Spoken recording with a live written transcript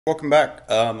Welcome back.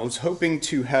 I was hoping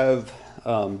to have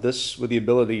this with the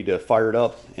ability to fire it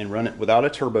up and run it without a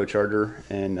turbocharger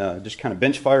and just kind of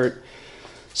bench fire it,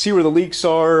 see where the leaks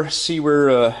are, see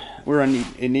where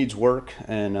it needs work,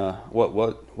 and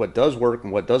what does work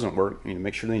and what doesn't work.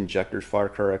 Make sure the injectors fire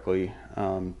correctly.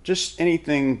 Just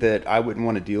anything that I wouldn't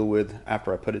want to deal with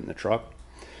after I put it in the truck.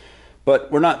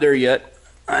 But we're not there yet.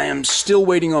 I am still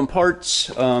waiting on parts.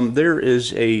 There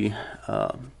is a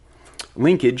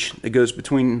linkage that goes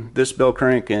between this bell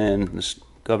crank and this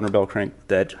governor bell crank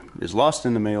that is lost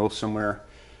in the mail somewhere.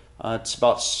 It's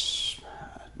about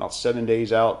 7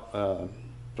 days out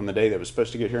from the day that it was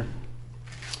supposed to get here.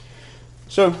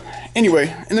 So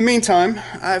anyway, in the meantime,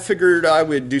 I figured I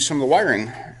would do some of the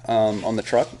wiring on the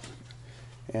truck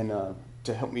and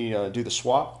to help me do the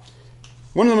swap.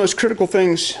 One of the most critical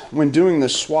things when doing the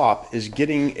swap is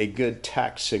getting a good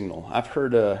Tach signal. I've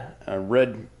heard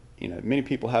read many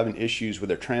people having issues with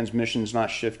their transmissions not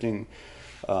shifting,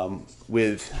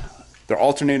 with their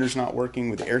alternators not working,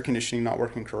 with the air conditioning not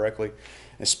working correctly.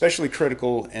 Especially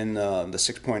critical in the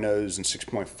 6.0s and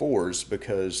 6.4s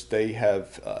because they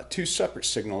have two separate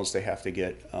signals they have to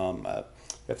get. They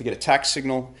have to get a Tach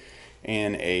signal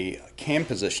and a cam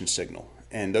position signal,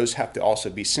 and those have to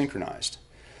also be synchronized.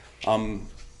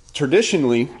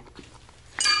 Traditionally,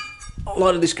 a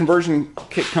lot of these conversion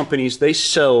kit companies, they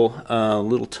sell a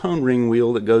little tone ring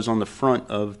wheel that goes on the front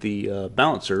of the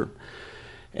balancer,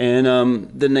 and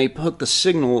then they hook the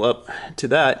signal up to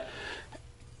that.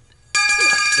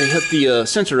 They hook the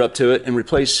sensor up to it and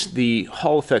replace the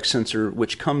Hall effect sensor,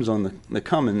 which comes on the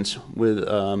Cummins with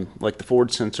like the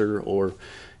Ford sensor or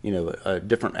a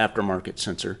different aftermarket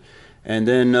sensor. And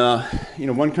then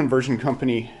one conversion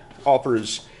company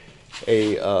offers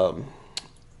a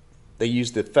they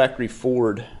use the factory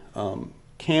Ford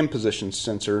cam position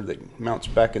sensor that mounts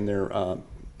back in their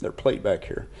plate back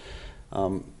here.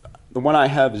 The one I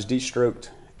have is de-stroked,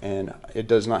 and it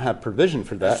does not have provision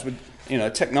for that. With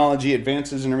technology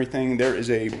advances and everything, there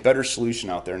is a better solution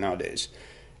out there nowadays.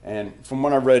 And from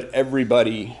what I've read,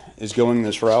 everybody is going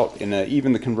this route, and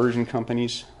even the conversion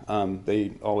companies,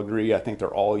 they all agree. I think they're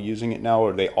all using it now,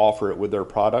 or they offer it with their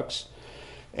products.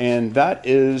 And that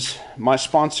is my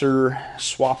sponsor,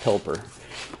 Swap Helper.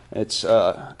 It's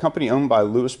a company owned by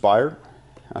Louis Bayer.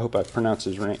 I hope I pronounced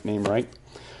his name right.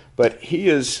 But he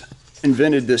has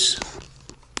invented this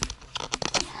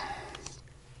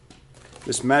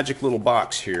magic little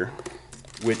box here,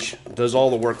 which does all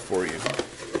the work for you.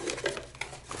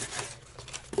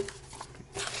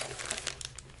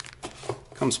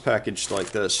 Comes packaged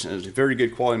like this, and it's a very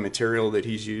good quality material that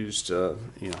he's used.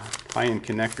 High-end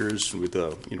connectors with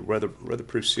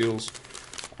weatherproof seals.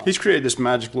 He's created this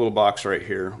magic little box right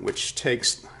here, which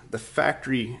takes the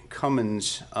factory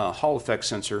Cummins Hall effect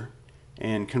sensor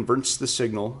and converts the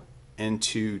signal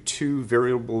into two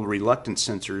variable reluctance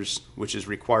sensors, which is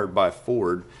required by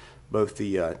Ford, both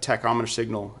the tachometer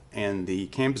signal and the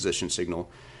cam position signal,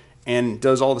 and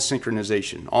does all the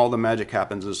synchronization. All the magic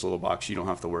happens in this little box. You don't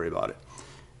have to worry about it.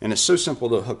 And it's so simple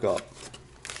to hook up.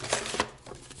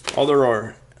 All there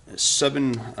are is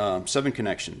seven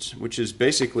connections, which is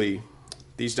basically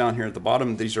these down here at the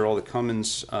bottom. These are all the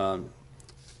Cummins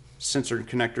sensor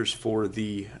connectors for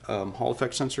the Hall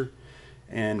effect sensor,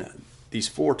 and these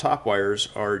four top wires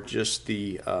are just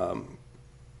the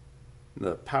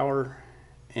power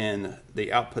and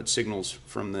the output signals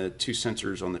from the two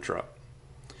sensors on the truck.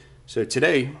 So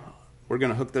today we're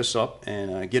going to hook this up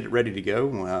and get it ready to go.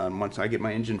 Once I get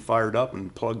my engine fired up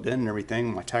and plugged in and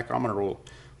everything, my tachometer will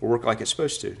work like it's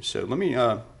supposed to. So let me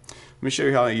show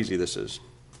you how easy this is.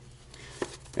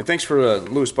 And thanks for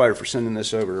Louis Bayer for sending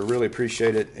this over. I really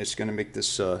appreciate it. It's going to make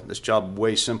this job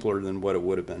way simpler than what it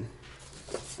would have been.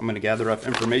 I'm going to gather up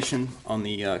information on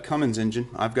the Cummins engine.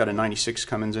 I've got a 96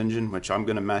 Cummins engine, which I'm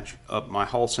going to match up my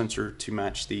Hall sensor to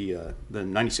match the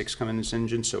 96 Cummins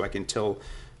engine, so I can tell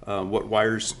what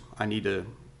wires I need to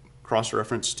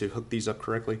cross-reference to hook these up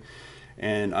correctly.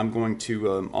 And I'm going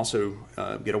to also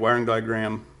get a wiring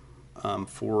diagram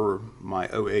for my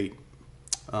 '08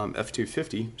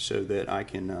 F250 so that I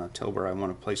can tell where I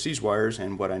want to place these wires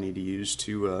and what I need to use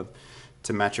to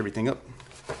match everything up.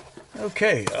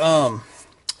 Okay,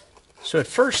 so at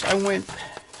first I went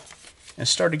and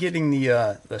started getting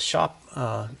the shop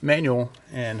manual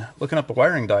and looking up the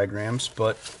wiring diagrams,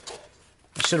 but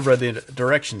I should have read the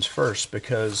directions first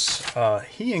because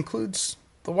he includes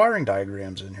the wiring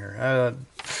diagrams in here.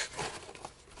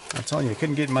 I'm telling you, it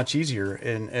couldn't get much easier.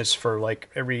 And as for like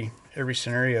every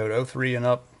scenario at 03 and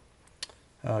up,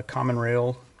 common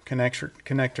rail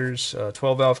connectors,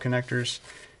 12 valve connectors,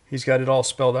 he's got it all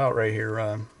spelled out right here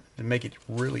to make it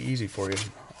really easy for you.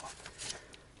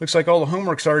 Looks like all the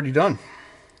homework's already done.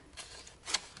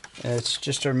 It's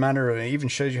just a matter of, it even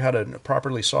shows you how to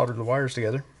properly solder the wires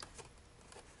together.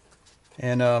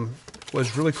 And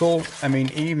was really cool. I mean,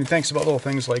 it even thinks about little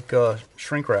things like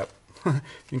shrink wrap.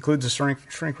 Includes a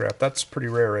shrink wrap. That's pretty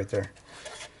rare right there.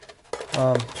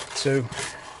 So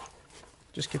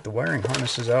just get the wiring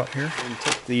harnesses out here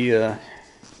and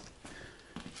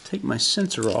take my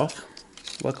sensor off.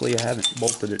 Luckily I haven't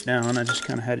bolted it down. I just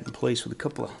kind of had it in place with a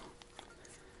couple of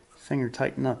finger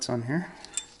tight nuts on here.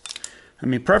 I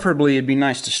mean, preferably it'd be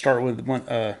nice to start with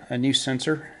a new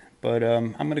sensor, but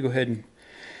I'm going to go ahead and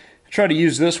try to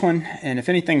use this one. And if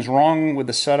anything's wrong with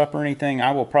the setup or anything,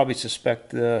 I will probably suspect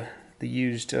the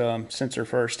used sensor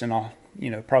first, and I'll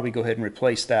probably go ahead and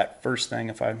replace that first thing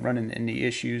if I run into any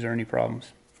issues or any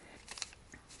problems.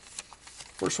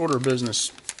 First order of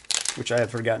business, which I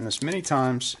have forgotten this many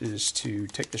times, is to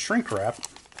take the shrink wrap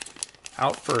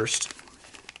out first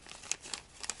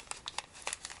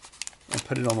and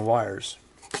put it on the wires,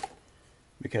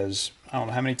 because I don't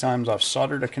know how many times I've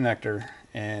soldered a connector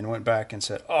and went back and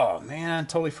said, oh man, I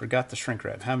totally forgot the shrink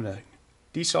wrap. Having to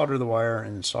desolder the wire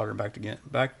and then solder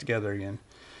it back together again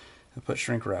and put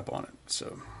shrink wrap on it.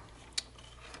 So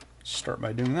start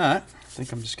by doing that. I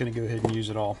think I'm just going to go ahead and use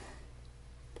it all.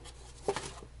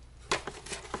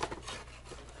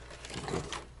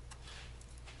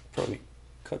 Probably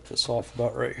cut this off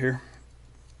about right here.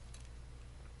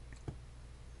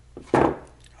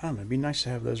 I don't know, it'd be nice to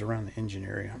have those around the engine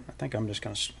area. I think I'm just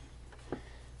going to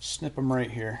snip them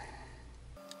right here.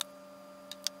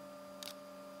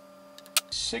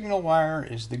 Signal wire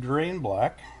is the gray and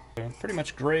black. Pretty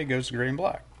much gray goes to gray and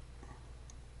black.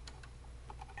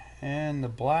 And the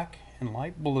black and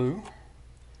light blue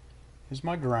is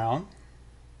my ground.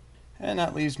 And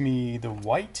that leaves me the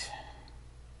white,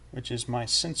 which is my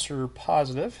sensor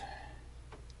positive.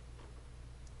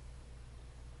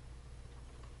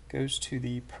 Goes to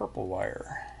the purple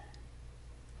wire.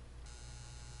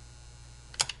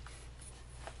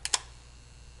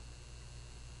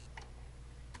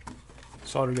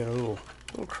 Solder got a little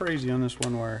crazy on this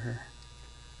one wire here.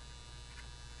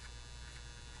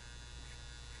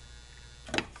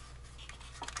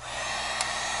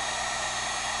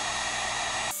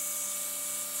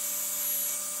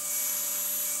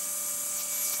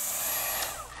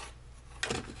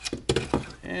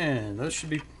 And those should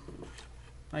be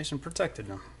nice and protected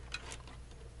now.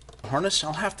 Harness,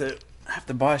 I'll have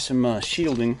to buy some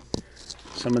shielding,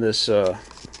 some of this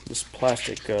this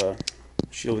plastic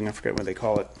shielding. I forget what they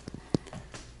call it,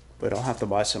 but I'll have to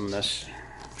buy some of this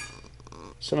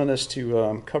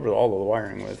to cover all of the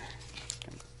wiring with.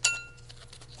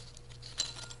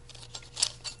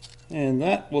 And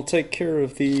that will take care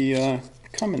of the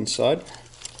Cummins side.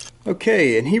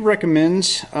 Okay, and he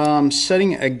recommends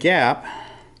setting a gap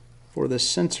for the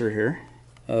sensor here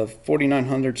of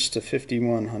 4900ths to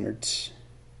 5100ths.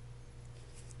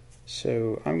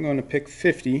 So I'm going to pick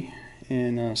 50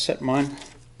 and set mine.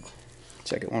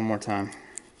 Check it one more time.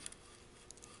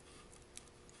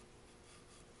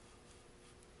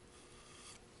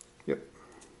 Yep,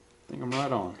 I think I'm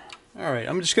right on. Alright,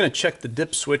 I'm just going to check the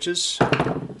dip switches.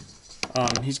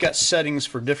 He's got settings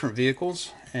for different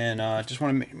vehicles, and I just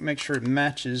want to make sure it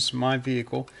matches my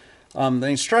vehicle. The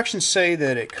instructions say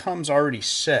that it comes already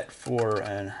set for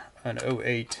an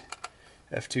 08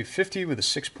 F250 with a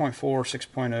 6.4,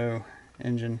 6.0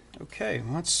 engine. Okay,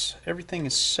 once everything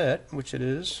is set, which it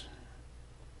is,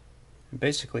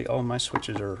 basically all my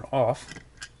switches are off.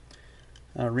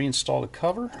 Reinstall the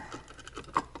cover.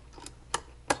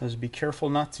 Says be careful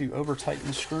not to over tighten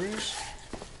the screws.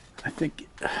 I think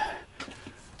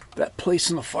that place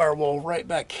in the firewall right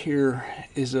back here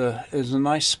is a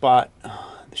nice spot.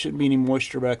 There shouldn't be any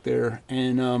moisture back there,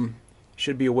 and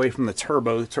should be away from the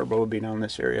turbo. The turbo would be down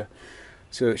this area,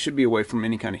 so it should be away from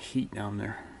any kind of heat down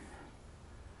there.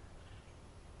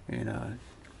 And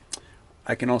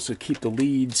I can also keep the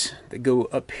leads that go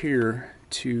up here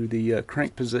to the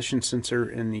crank position sensor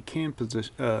and the cam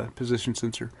position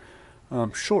sensor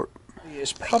short.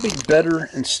 It's probably better,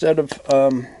 instead of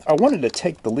I wanted to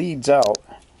take the leads out.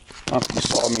 You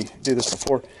saw me do this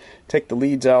before. Take the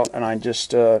leads out, and I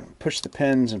just push the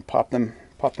pins and pop them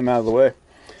out of the way.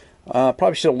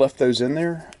 Probably should have left those in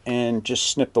there and just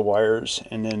snip the wires,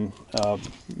 and then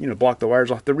block the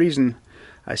wires off. The reason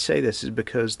I say this is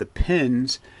because the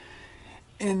pins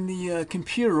in the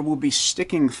computer will be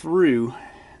sticking through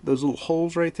those little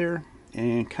holes right there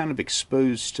and kind of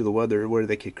exposed to the weather where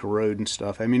they could corrode and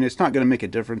stuff. I mean, it's not going to make a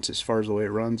difference as far as the way it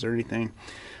runs or anything.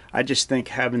 I just think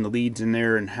having the leads in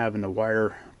there and having a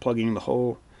wire plugging the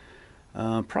hole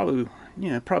probably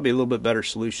a little bit better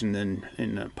solution than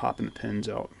in popping the pins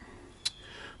out.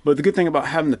 But the good thing about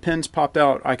having the pins popped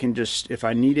out, I can just, if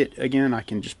I need it again, I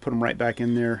can just put them right back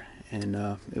in there, and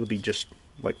it'll be just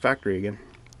like factory again.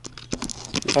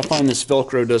 If I find this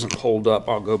Velcro doesn't hold up,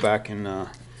 I'll go back and,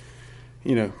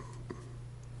 you know,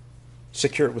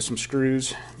 secure it with some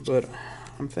screws. But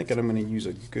I'm thinking I'm going to use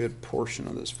a good portion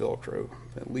of this Velcro,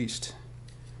 at least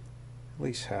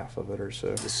half of it or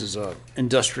so. This is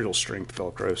industrial strength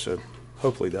Velcro, so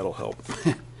hopefully that'll help.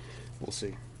 We'll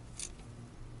see.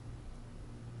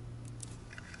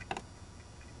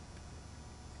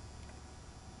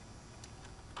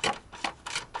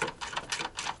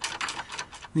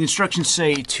 The instructions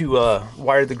say to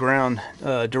wire the ground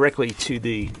directly to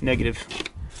the negative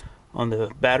on the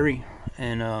battery,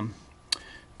 and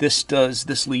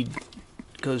this lead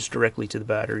goes directly to the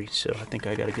battery, so I think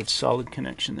I got a good solid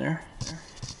connection there.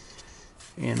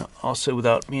 And also,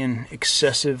 without being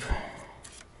excessive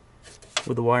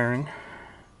with the wiring,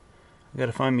 I got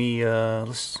to find me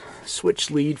let's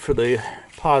switch lead for the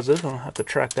positive. I'll have to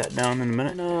track that down in a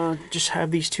minute. Just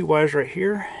have these two wires right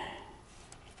here.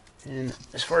 And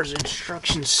as far as the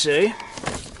instructions say,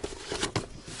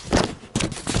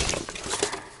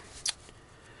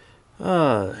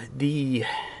 the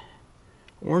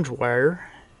orange wire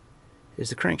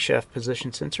is the crankshaft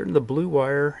position sensor, and the blue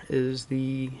wire is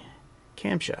the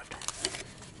camshaft.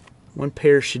 One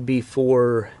pair should be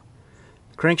for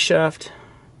the crankshaft,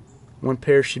 one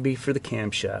pair should be for the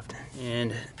camshaft.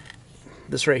 And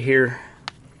this right here,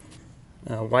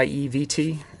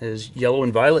 YEVT, is yellow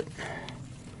and violet.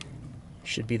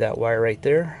 Should be that wire right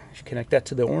there. Should connect that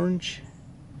to the orange.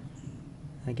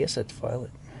 I guess that's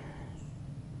violet.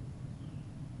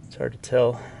 It's hard to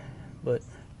tell, but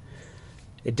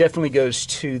it definitely goes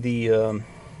to the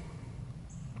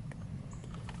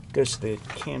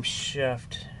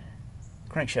crankshaft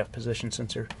position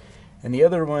sensor. And the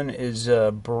other one is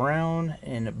brown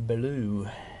and blue,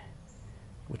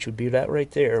 which would be that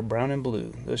right there, brown and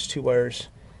blue. Those two wires.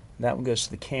 That one goes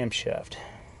to the camshaft.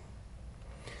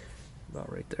 About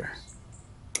right there.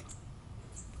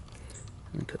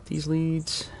 And cut these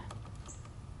leads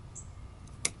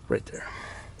right there.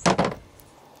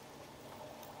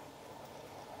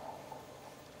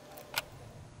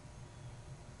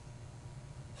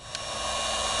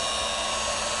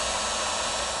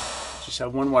 Just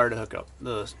have one wire to hook up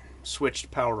the switched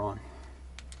power on.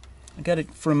 I got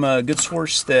it from a good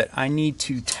source that I need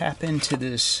to tap into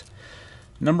this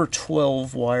number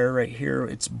 12 wire right here.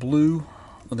 It's blue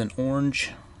with an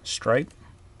orange stripe.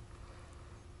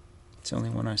 It's the only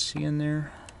one I see in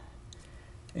there.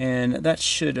 And that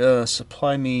should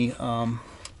supply me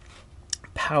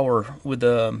power with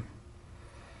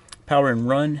power and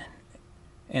run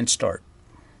and start.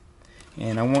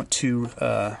 And I want to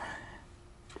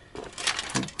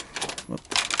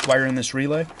wire in this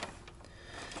relay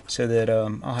so that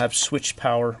I'll have switched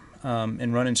power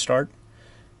in run and start.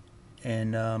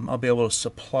 And I'll be able to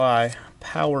supply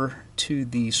power to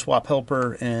the swap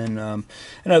helper and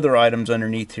other items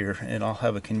underneath here, and I'll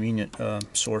have a convenient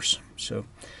source. So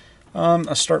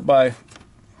I'll start by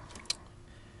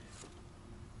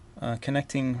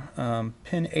connecting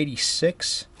pin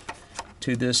 86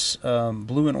 to this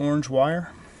blue and orange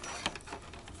wire.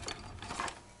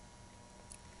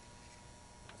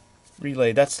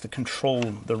 Relay, that's the control,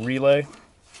 the relay.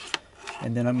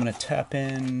 And then I'm going to tap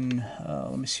in,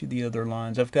 let me see the other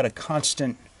lines. I've got a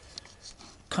constant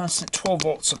 12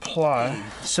 volt supply.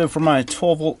 So for my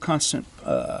 12 volt constant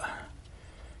 12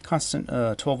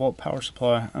 volt power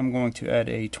supply, I'm going to add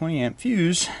a 20 amp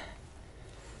fuse,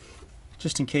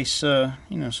 just in case you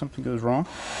know, something goes wrong.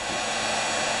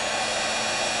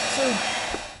 So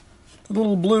the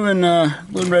little blue and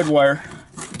red wire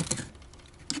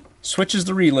switches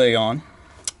the relay on,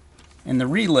 and the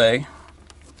relay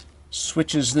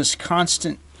switches this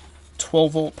constant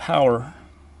 12 volt power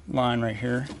line right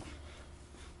here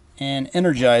and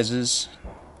energizes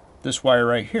this wire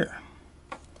right here.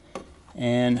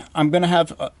 And I'm going to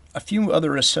have a few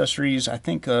other accessories. I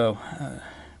think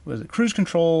was it cruise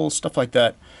control, stuff like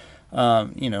that,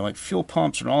 you know, like fuel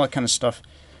pumps and all that kind of stuff.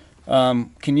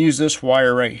 Can use this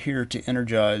wire right here to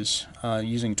energize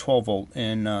using 12 volt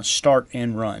and start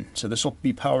and run. So this will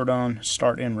be powered on,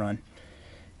 start and run.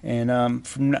 And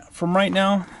from right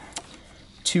now,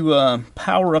 to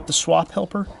power up the swap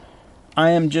helper, I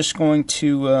am just going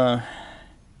to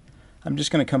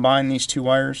combine these two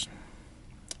wires,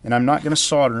 and I'm not going to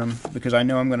solder them because I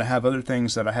know I'm going to have other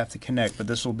things that I have to connect. But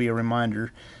this will be a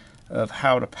reminder of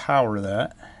how to power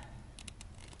that,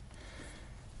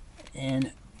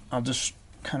 and I'll just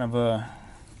kind of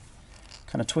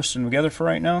twist them together for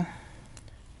right now,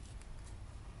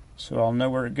 so I'll know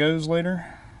where it goes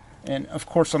later. And of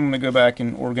course I'm going to go back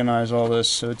and organize all this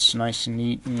so it's nice and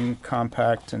neat and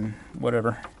compact and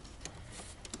whatever.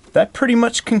 That pretty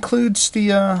much concludes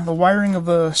the wiring of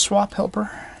the swap helper.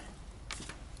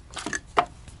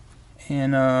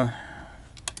 And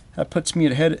that puts me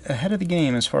ahead of the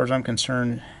game as far as I'm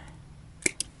concerned.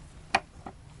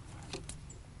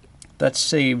 That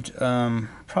saved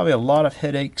probably a lot of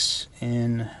headaches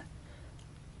and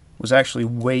was actually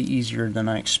way easier than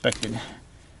I expected.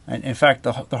 And in fact,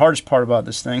 the hardest part about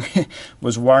this thing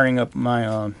was wiring up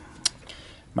my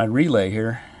my relay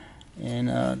here. And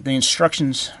the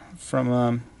instructions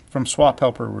from Swap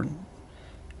Helper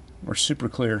were super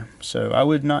clear. So I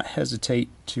would not hesitate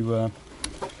to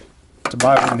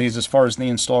buy one of these as far as the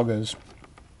install goes.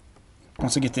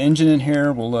 Once I get the engine in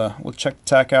here, we'll check the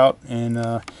Tach out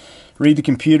and read the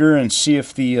computer and see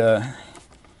if the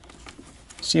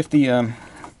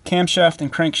camshaft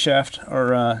and crankshaft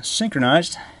are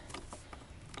synchronized.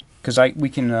 Because we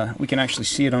can actually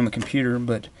see it on the computer,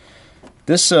 but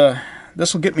this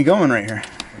will get me going right here.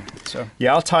 So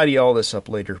yeah, I'll tidy all this up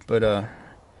later. But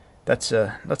that's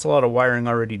a lot of wiring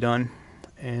already done,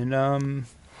 and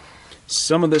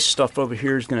some of this stuff over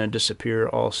here is going to disappear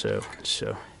also.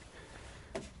 So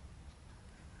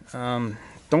don't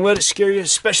let it scare you,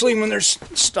 especially when there's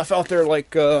stuff out there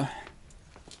like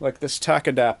this Tach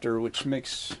adapter, which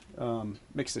makes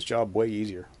this job way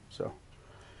easier. So.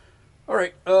 All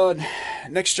right,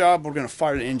 next job, we're going to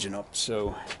fire the engine up,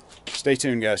 so stay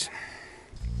tuned, guys.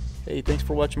 Hey, thanks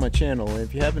for watching my channel, and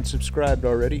if you haven't subscribed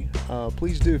already,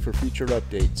 please do for future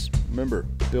updates. Remember,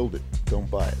 build it, don't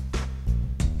buy it.